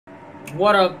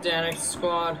What up, Danik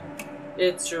Squad?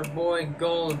 It's your boy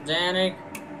Gold Danik,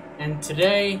 and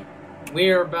today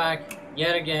we are back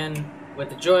yet again with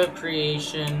the joy of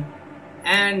creation,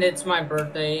 and it's my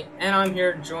birthday, and I'm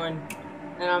here joined,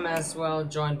 and I'm as well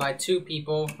joined by two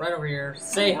people right over here.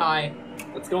 Say hi.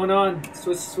 What's going on?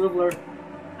 Swivler.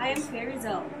 I am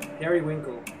Perizel.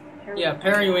 Periwinkle. Yeah,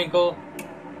 Periwinkle.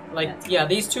 Like, yeah,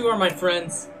 these two are my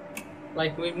friends.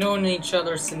 Like, we've known each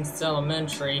other since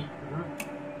elementary.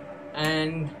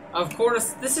 And, of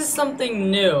course, this is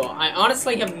something new. I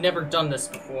honestly have never done this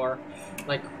before.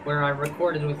 Like, where I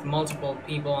recorded with multiple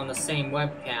people on the same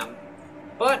webcam.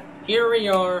 But, here we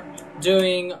are,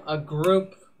 doing a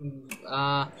group...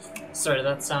 sorry,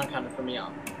 that sound kind of threw me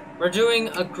off. We're doing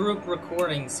a group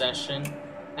recording session,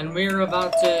 and we're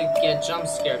about to get jump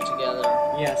scared together.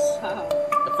 Yes.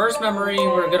 The first memory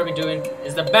we're gonna be doing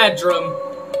is the bedroom.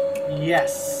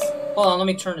 Yes. Hold on, let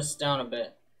me turn this down a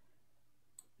bit.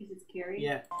 Is it scary?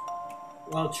 Yeah.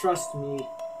 Well, trust me.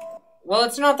 Well,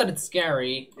 it's not that it's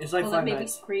scary. It's like Will it Five make me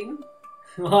Nights. scream?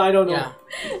 Well, I don't know.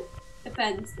 Yeah.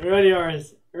 Depends. Ready,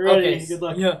 Aris. Ready. Okay. Good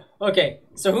luck. Yeah. Okay.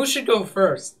 So who should go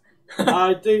first?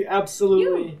 I think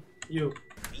absolutely you.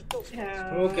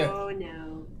 Okay. Oh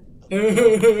no.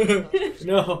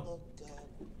 No.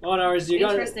 Come on, Aris. You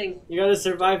Interesting. gotta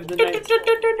survive the night.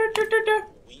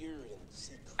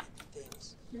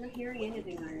 You're not hearing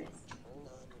anything, Iris.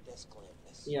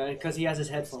 Yeah, because he has his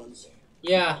headphones.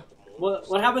 Yeah.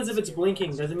 What happens if it's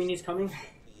blinking? Does it mean he's coming?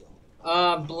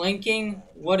 Blinking.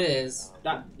 What is?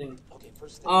 That thing.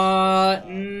 I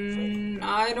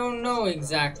don't know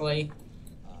exactly.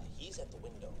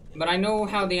 But I know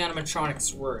how the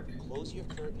animatronics work.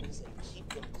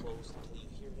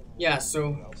 Yeah.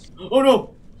 So. Oh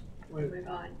no! Oh my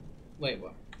god. Wait.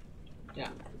 What? Yeah.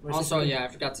 Where's Also, this yeah, I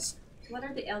forgot to. What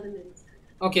are the elements?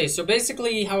 Okay, so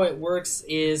basically how it works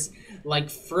is, like,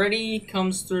 Freddy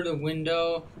comes through the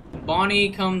window,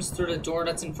 Bonnie comes through the door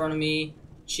that's in front of me,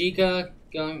 Chica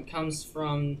comes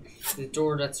from the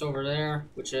door that's over there,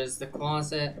 which is the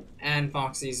closet, and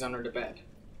Foxy's under the bed.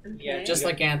 Okay. Yeah, Just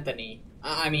like Anthony.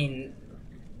 I mean,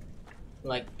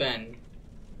 like Ben.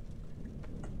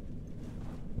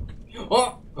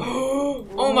 Oh!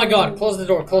 Oh my god, close the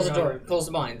door, close the door, close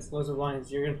the blinds. Close the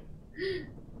blinds. You're gonna.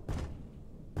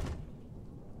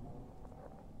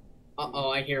 Uh-oh,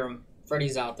 I hear him.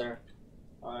 Freddy's out there.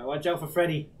 Alright, watch out for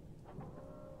Freddy.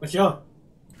 Watch out.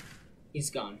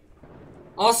 He's gone.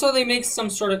 Also, they make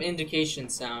some sort of indication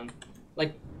sound.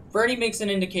 Like, Freddy makes an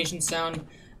indication sound,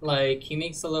 like, he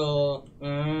makes a little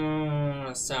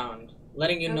sound,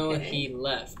 letting you know Okay. he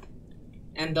left.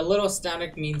 And the little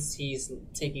static means he's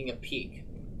taking a peek.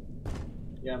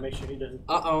 Yeah, make sure he doesn't.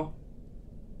 Uh-oh.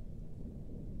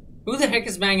 Who the heck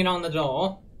is banging on the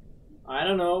door? I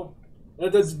don't know.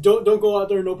 Don't go out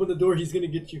there and open the door. He's gonna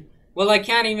get you. Well, I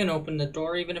can't even open the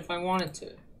door, even if I wanted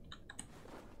to.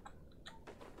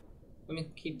 Let me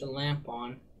keep the lamp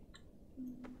on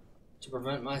to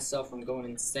prevent myself from going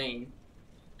insane.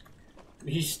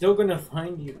 He's still gonna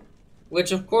find you.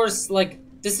 Which, of course, like,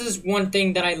 this is one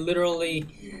thing that I literally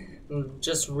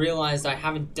just realized I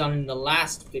haven't done in the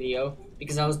last video,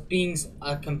 because I was being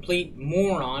a complete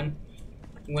moron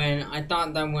when I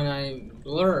thought that when I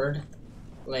blurred,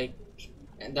 like,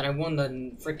 that I won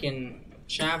the freaking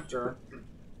chapter,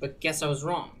 but guess I was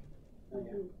wrong.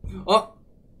 Oh!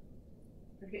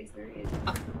 Okay, so there it is.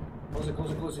 Close it, close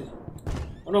it, close it.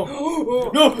 Oh no!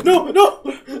 No! No! No!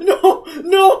 No!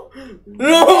 No!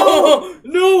 No!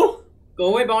 No! Go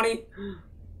away, Bonnie!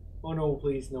 Oh no!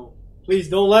 Please no! Please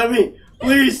don't let me!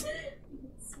 Please!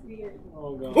 It's weird.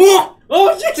 Oh god! Oh!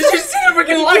 Oh shit! Did you see the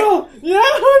freaking light? No. Yeah,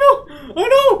 I know! I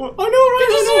know! I know! Right? Did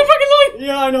you I see know. the freaking light?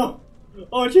 Yeah, I know.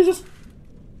 Oh Jesus!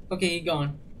 Okay, he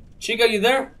gone. Chica, you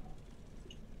there?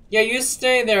 Yeah, you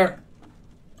stay there.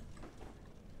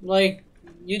 Like,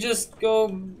 you just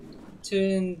go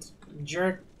to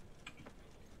jerk.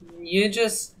 You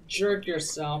just jerk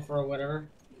yourself or whatever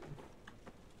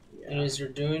it is you're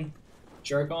doing.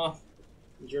 Jerk off.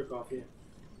 Jerk off, yeah.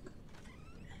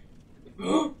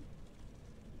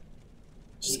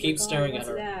 Just keep staring at What's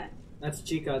her. that? That's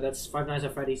Chica. That's Five Nights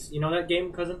at Freddy's. You know that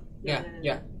game, cousin? Yeah,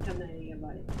 yeah. I have no idea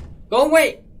about it. Go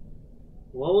away!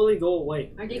 What will he go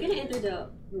away? Are they gonna enter the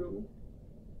room?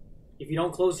 If you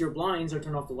don't close your blinds or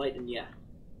turn off the light, then yeah.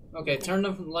 Okay, turn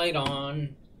the light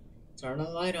on. Turn the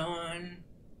light on.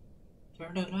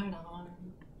 Turn the light on.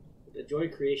 The joy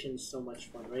creation is so much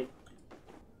fun, right?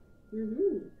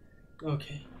 Mm-hmm.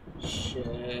 Okay.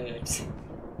 Shit.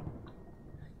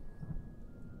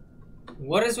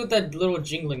 What is with that little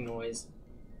jingling noise?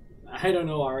 I don't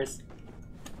know, Aris.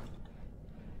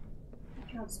 Do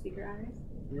you have speaker, Iris?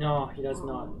 No, he does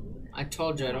not. I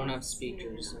told you I don't have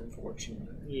speakers,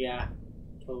 unfortunately. Yeah.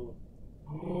 Totally.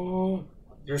 Oh,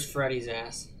 there's Freddy's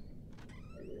ass.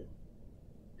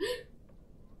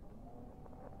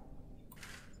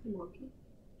 Monkey.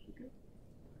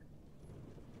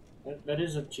 That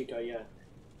is a chica, yeah.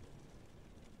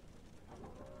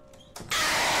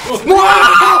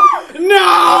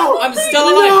 No! I'm still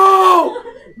alive!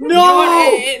 No! You know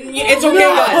what? It's okay,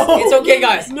 No! guys. It's okay,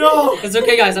 guys. No! It's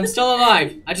okay, guys. I'm still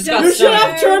alive. I just got You should stunned.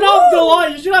 have turned off the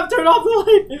light! You should have turned off the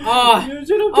light! You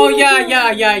should have Oh, turned yeah, off the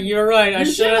light. yeah. You're right. I You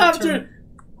should have turned.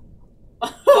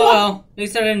 Oh, well. At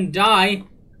least I didn't die.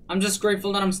 I'm just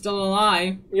grateful that I'm still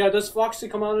alive. Yeah, does Foxy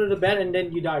come out of the bed and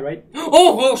then you die, right?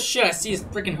 Oh, shit. I see his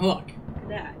freaking hook.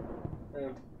 That.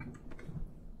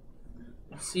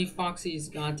 I see Foxy's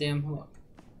goddamn hook.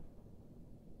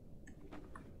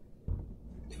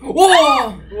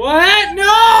 Whoa! What?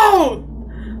 No!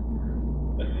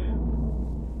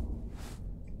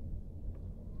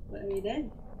 What are you dead?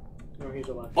 No, he's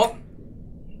alive. Oh.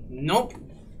 Nope.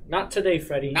 Not today,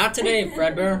 Freddy. Not today,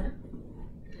 Fredbear.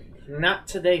 Not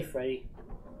today, Freddy.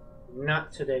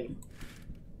 Not today.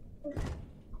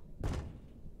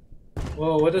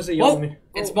 Whoa, what does it yell at me?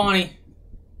 It's Bonnie.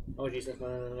 Oh, Jesus.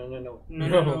 No.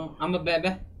 No. I'm a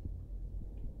baby.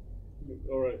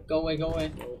 Alright. Go away, go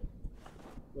away.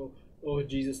 Oh,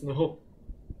 Jesus, no.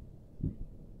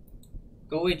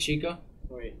 Go away, Chica.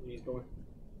 Alright, he's going.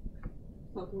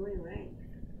 Oh, going away.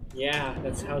 Yeah,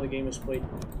 that's how the game is played.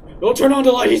 Don't turn on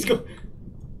the light, he's going.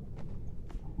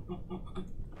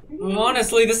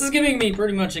 Honestly, this is giving me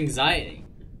pretty much anxiety.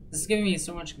 This is giving me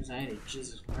so much anxiety.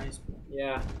 Jesus Christ.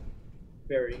 Yeah.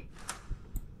 Very.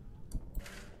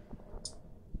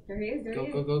 There he is, there Go,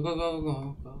 he go, is. go, go, go, go,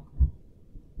 go.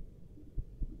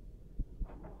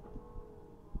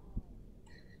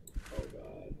 Oh,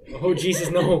 God. Oh, Jesus,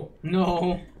 no.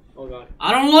 No. Oh, God.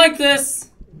 I don't like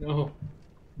this. No.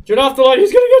 Turn off the light,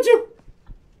 he's gonna get you!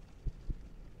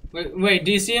 Wait,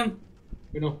 do you see him?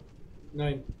 Wait, no.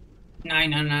 9.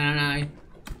 9.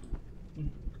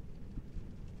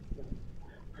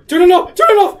 Turn it off! Turn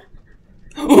it off!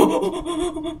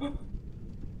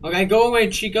 Okay, go away,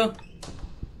 Chica.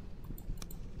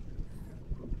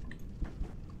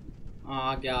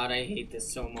 Oh God, I hate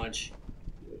this so much.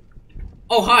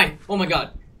 Oh hi! Oh my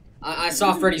God, I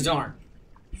saw Freddy's arm.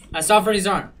 I saw Freddy's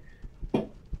arm.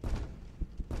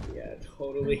 Yeah,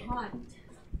 totally. I'm hot.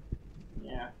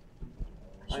 Yeah.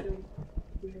 I should have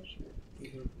wear a shirt.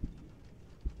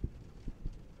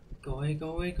 Go away, go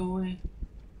away, go away.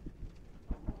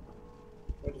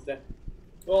 What is that?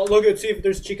 Oh, look at see if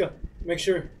there's Chica. Make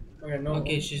sure. Okay, no.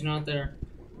 Okay, she's not there.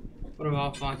 What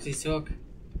about Foxy's hook?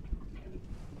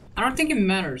 I don't think it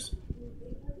matters.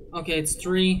 Okay, it's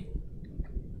 3.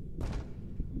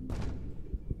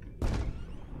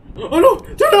 Oh no!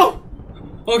 Turn it off!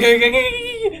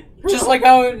 Okay. Just like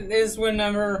how it is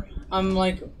whenever I'm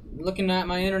like looking at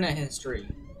my internet history.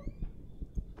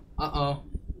 Uh-oh.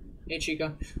 Hey,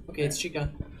 Chica. Okay, it's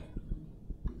Chica.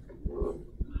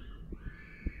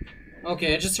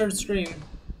 Okay, I just heard a scream.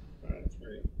 Alright, that's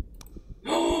great.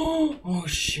 Oh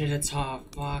shit, it's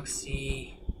hot,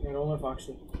 Foxy. Yeah, don't let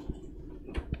Foxy.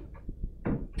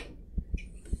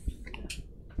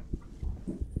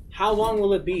 How long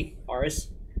will it be, Aris,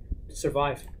 to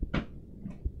survive?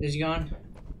 Is he gone?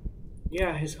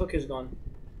 Yeah, his hook is gone.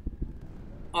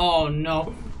 Oh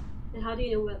no. And how do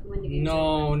you know when the game's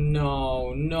No.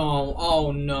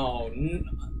 Oh no.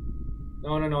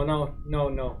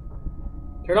 No.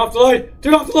 Turn off the light!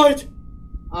 Turn off the light!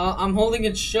 I'm holding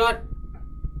it shut.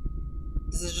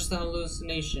 This is just a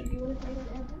hallucination. You want to play that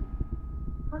ever?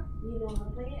 Huh? You know how to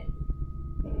play it?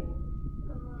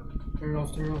 Turn it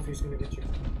off, he's gonna get you.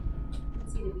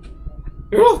 It's gonna be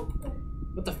Turn it off!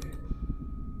 What the?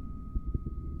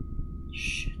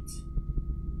 Shit.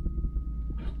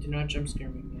 Do not jump scare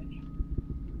me, bitch.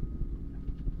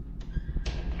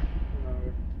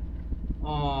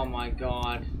 Oh my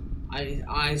God.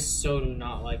 I so do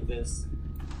not like this.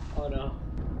 Oh no.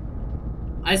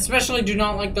 I especially do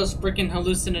not like those freaking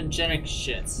hallucinogenic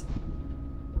shits.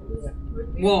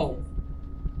 Whoa.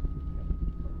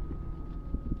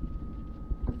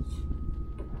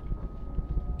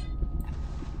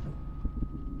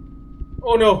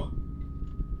 Oh no!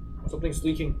 Something's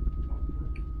leaking.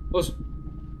 Close.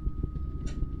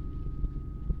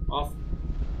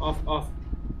 Off.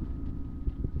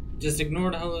 Just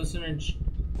ignore the hallucinogen.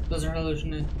 Those are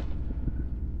hallucinogenic.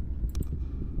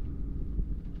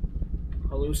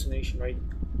 Hallucination, right?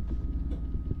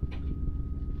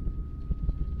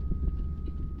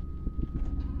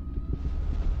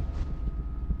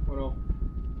 Oh no.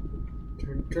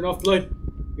 Turn off the light.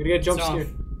 You're gonna get jump It's off.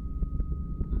 scared.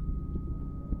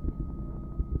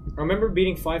 I remember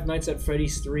beating Five Nights at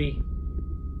Freddy's 3.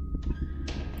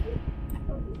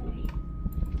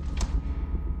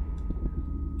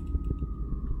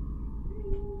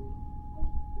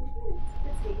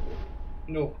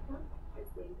 No.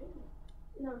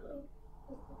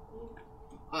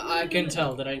 I can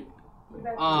tell that I.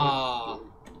 Ah.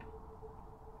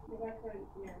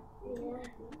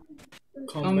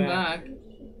 Come back.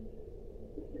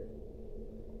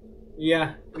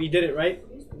 Yeah, we did it, right?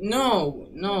 No,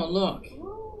 look.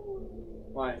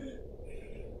 Why?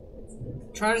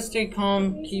 Try to stay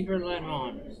calm, keep your light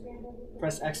on.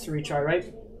 Press X to retry,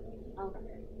 right?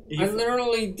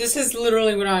 This is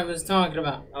literally what I was talking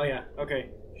about. Oh yeah, okay.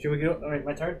 Should we go? Alright,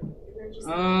 my turn?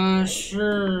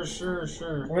 Sure.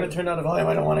 We're gonna turn down the volume,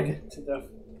 I don't want to get to death.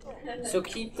 So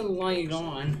keep the light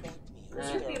on.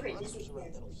 What's your favorite Disney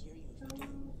character?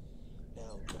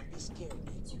 Now, don't be scared,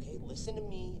 okay? Listen to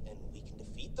me, and we can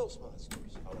defeat those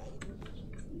monsters, alright?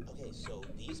 Okay, so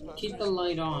these monsters... Keep the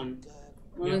light on.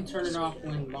 Only turn it off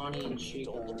when Bonnie and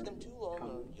Chica Don't are look at them too long,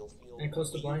 or you'll feel... And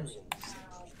close the blinds.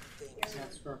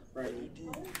 That's for Freddy. Turn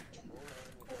around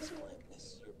with this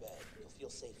blankness, your bed. You'll feel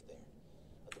safe there.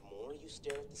 But the more you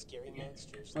stare at the scary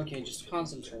monsters... Okay, just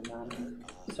concentrate on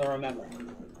it. So remember,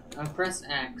 press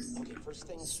X. Okay, first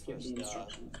things Skip first, the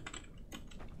instructions.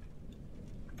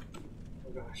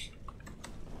 Oh gosh.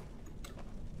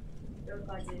 Don't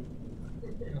cause it.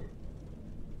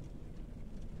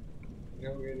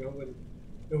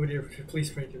 Nobody, please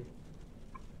pray to me.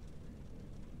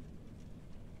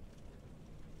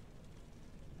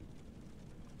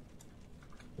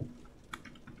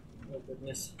 Oh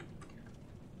goodness.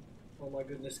 Oh my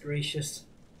goodness gracious.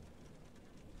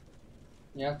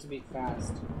 You have to be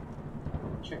fast.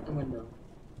 Check the window.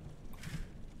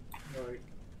 Alright.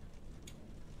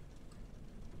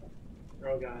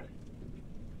 Oh god.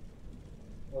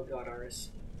 Oh god, Aris.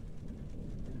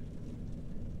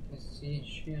 Let's see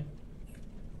shit.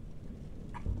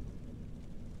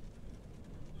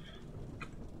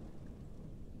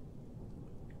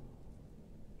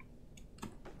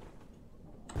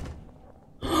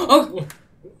 Oh!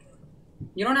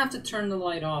 You don't have to turn the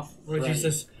light off. Oh Freddy.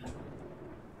 Jesus.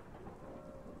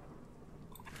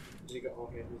 Did he go? Oh,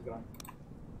 okay, he's gone.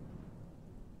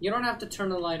 You don't have to turn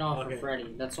the light off Okay. for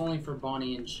Freddy. That's only for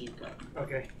Bonnie and Chica.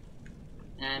 Okay.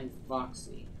 And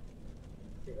Foxy.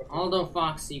 Okay. Although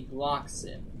Foxy blocks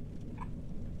it.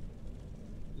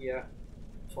 Yeah.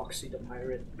 Foxy the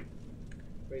pirate.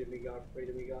 Pray to me God, pray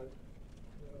to me God.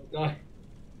 Oh god.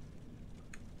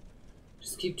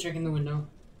 Just keep checking the window.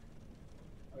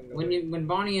 I know When it. when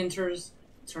Bonnie enters,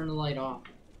 turn the light off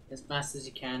as fast as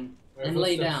you can. Our And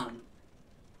lay footsteps. down.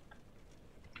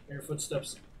 Your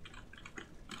footsteps.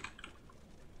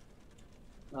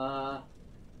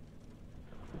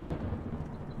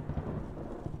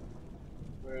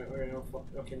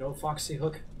 Okay, no Foxy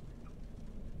hook.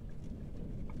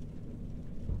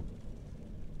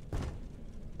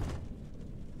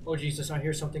 Oh Jesus, I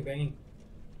hear something banging.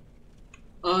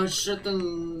 Shut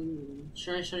the.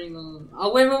 Try shutting the.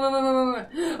 Oh wait. Oh,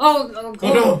 Oh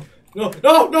close. no! No!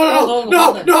 No! No! Hold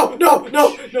No! on. No! No!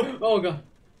 No! No! Oh god.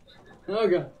 Oh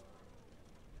god.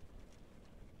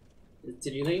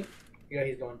 Did he leave? Yeah,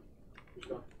 he's gone. He's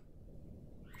gone.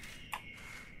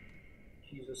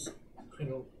 Jesus. I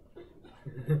know.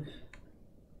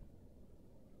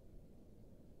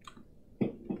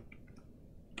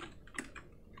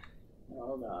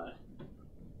 Oh god.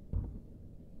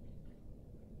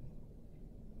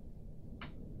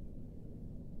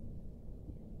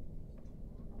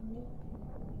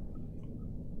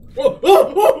 Oh! Oh!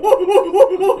 Oh! Oh! Oh!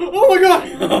 Oh! Oh my God!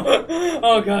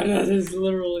 Oh god, that is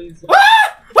literally.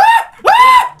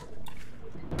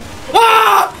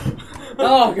 Ah!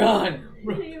 Oh god.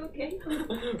 Are you okay?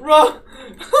 Bro!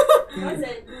 Was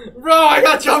it? Bro, I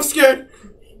got jump scared!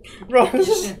 Bro,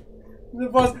 the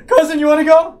bus. Cousin, you wanna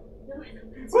go? No,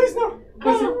 Please, no! I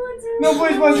don't want to. No,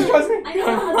 please, Wesley, trust me! I know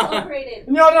how to operate it.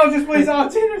 No, just please,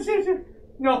 change.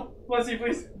 No, Wesley,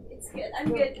 please. It's good. I'm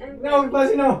good. I'm good. No,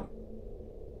 Wesley, no!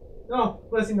 No,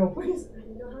 Wesley, no, please. I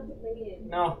know how to play it.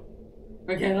 No.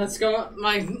 Okay, let's go.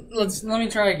 Let me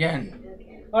try again.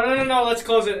 Okay. Oh, no, let's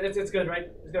close it. It's good, right?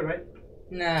 It's good, right?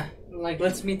 Nah,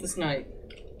 let's meet this night.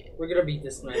 We're gonna beat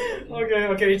this night.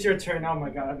 Okay, it's your turn. Oh my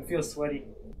god, I feel sweaty.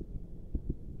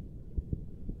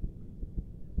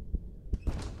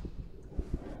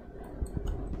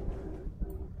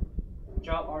 Watch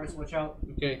out, Aris, watch out.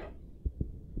 Okay.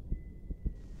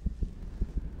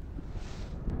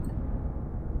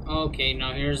 Okay,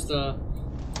 now here's the.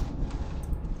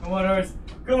 Come on, Aris.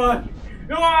 Come on!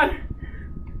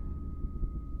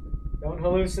 Don't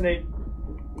hallucinate.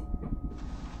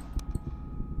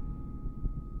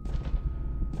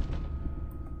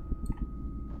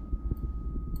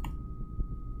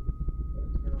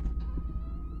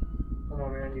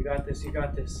 You got this. You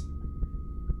got this.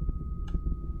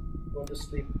 Go to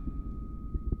sleep.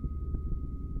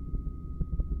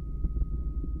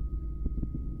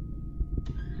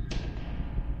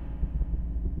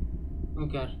 Oh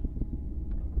god.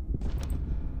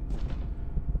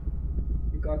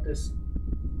 You got this.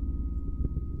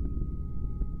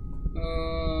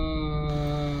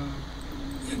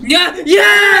 Yeah!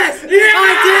 Yes!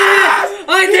 Yes!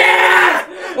 I did it!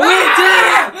 We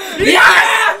did it!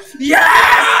 Yes!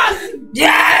 Yes!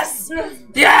 Yes!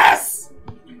 Yes!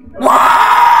 Wow!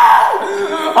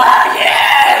 Oh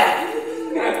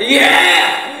yeah!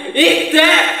 Yeah! Eat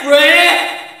that, Fred!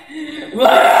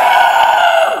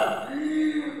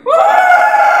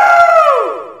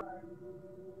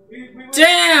 Woo!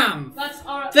 Damn! That's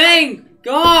our. Thank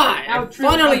God! I Out true,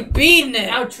 finally out- beaten it!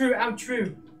 Out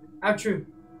true.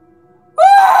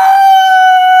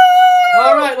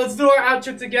 Alright, let's do our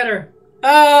outro together. Oh!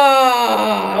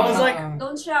 I was like-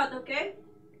 Don't shout, okay?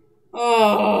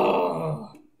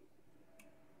 Oh.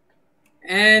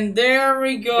 And there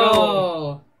we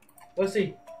go. Let's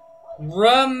see.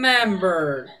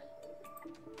 Remembered.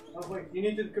 Oh wait, you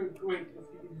need to wait.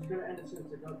 He's gonna end it soon.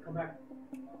 So come back.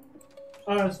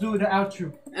 Alright, let's do the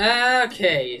outro.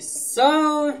 Okay,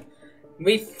 so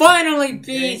we finally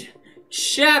beat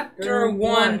Chapter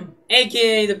 1,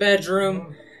 aka the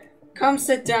bedroom. Come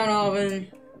sit down, Alvin,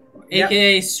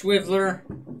 aka Swivler.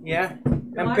 Yeah.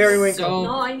 I'm What? Periwinkle. So-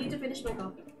 No, I need to finish my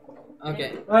coffee.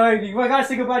 Okay, Alright, you gotta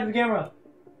say goodbye to the camera.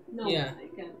 No, Yeah.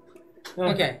 I can't.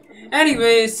 okay.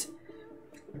 Anyways,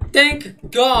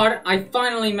 thank God I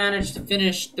finally managed to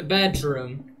finish the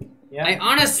bedroom. Yeah. I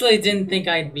honestly didn't think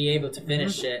I'd be able to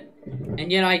finish it,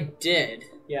 and yet I did.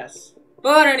 Yes.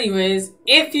 But anyways,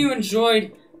 if you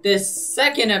enjoyed this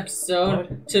second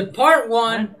episode to part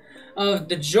 1 of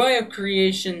the Joy of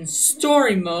Creation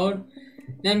story mode,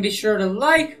 then be sure to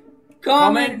like,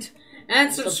 comment,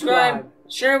 and subscribe.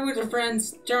 Share it with your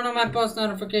friends. Turn on my post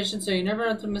notifications so you never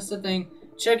have to miss a thing.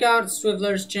 Check out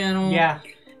Swivler's channel. Yeah.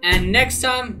 And next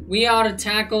time, we ought to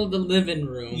tackle the living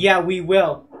room. Yeah, we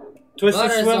will. Twisted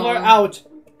Butters Swiveler on. out.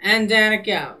 And Danik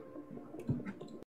out.